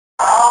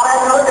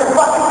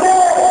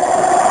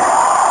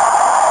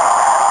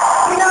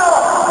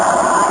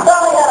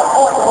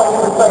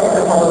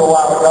just a little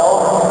while ago.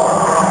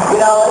 You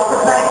know, this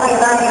is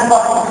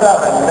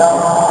 1997, you know?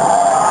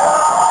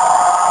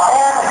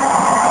 And,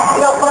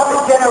 you know,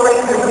 fucking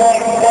generation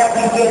next,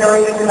 every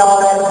generation, all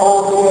that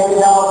bullshit,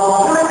 you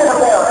know? You live in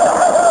America.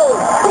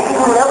 You can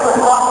do whatever the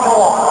fuck you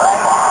want,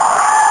 right?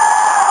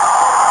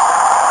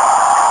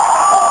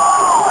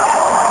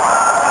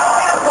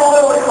 That's a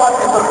little bit what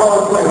you're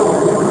supposed to do.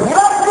 You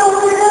like to do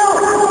what you do.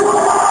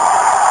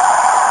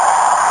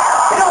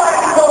 You don't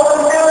like to go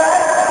and do that.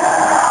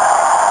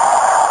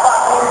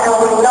 Fucking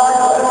doing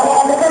nothing.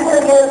 And the good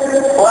thing is,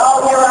 we're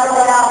all here right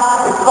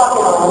now. It's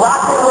fucking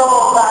rock and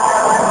roll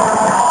time.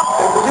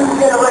 It's new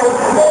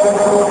generation,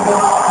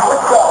 baby.